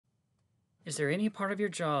Is there any part of your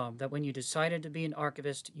job that when you decided to be an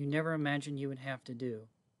archivist you never imagined you would have to do?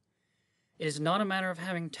 It is not a matter of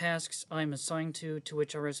having tasks I am assigned to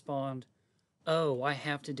which I respond, "Oh, I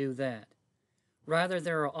have to do that." Rather,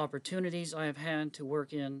 there are opportunities I have had to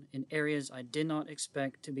work in areas I did not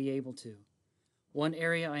expect to be able to. One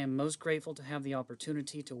area I am most grateful to have the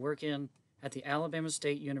opportunity to work in at the Alabama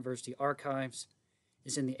State University Archives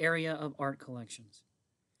is in the area of art collections.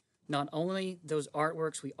 Not only those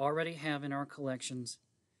artworks we already have in our collections,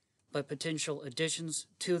 but potential additions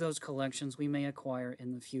to those collections we may acquire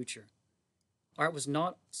in the future. Art was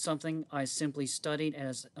not something I simply studied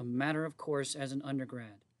as a matter of course as an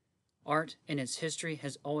undergrad. Art and its history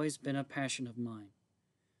has always been a passion of mine.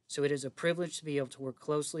 So it is a privilege to be able to work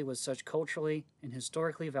closely with such culturally and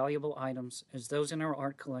historically valuable items as those in our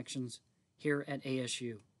art collections here at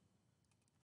ASU.